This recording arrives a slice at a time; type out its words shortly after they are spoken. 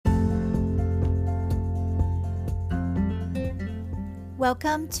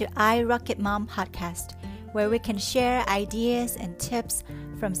Welcome to iRocket Mom podcast, where we can share ideas and tips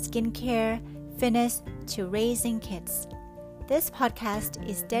from skincare, fitness to raising kids. This podcast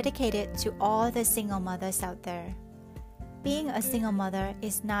is dedicated to all the single mothers out there. Being a single mother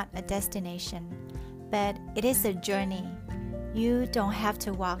is not a destination, but it is a journey. You don't have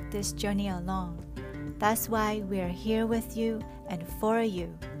to walk this journey alone. That's why we are here with you and for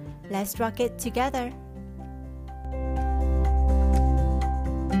you. Let's rock it together.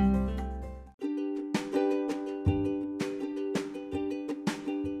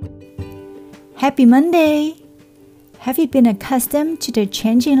 Happy Monday! Have you been accustomed to the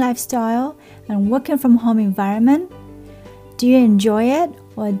changing lifestyle and working from home environment? Do you enjoy it,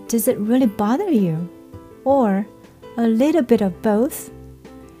 or does it really bother you? Or a little bit of both?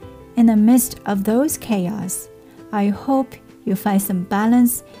 In the midst of those chaos, I hope you find some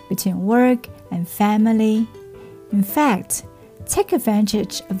balance between work and family. In fact, take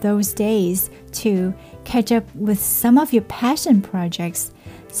advantage of those days to catch up with some of your passion projects,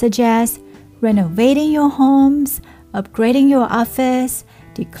 such as renovating your homes, upgrading your office,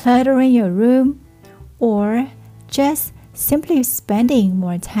 decluttering your room, or just simply spending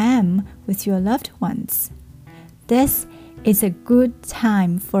more time with your loved ones. This is a good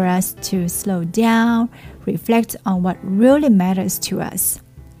time for us to slow down, reflect on what really matters to us.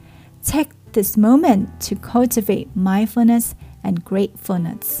 Take this moment to cultivate mindfulness and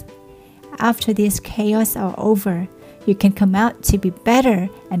gratefulness. After this chaos are over, you can come out to be better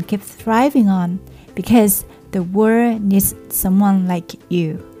and keep thriving on, because the world needs someone like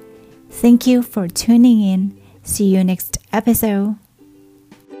you. Thank you for tuning in. See you next episode.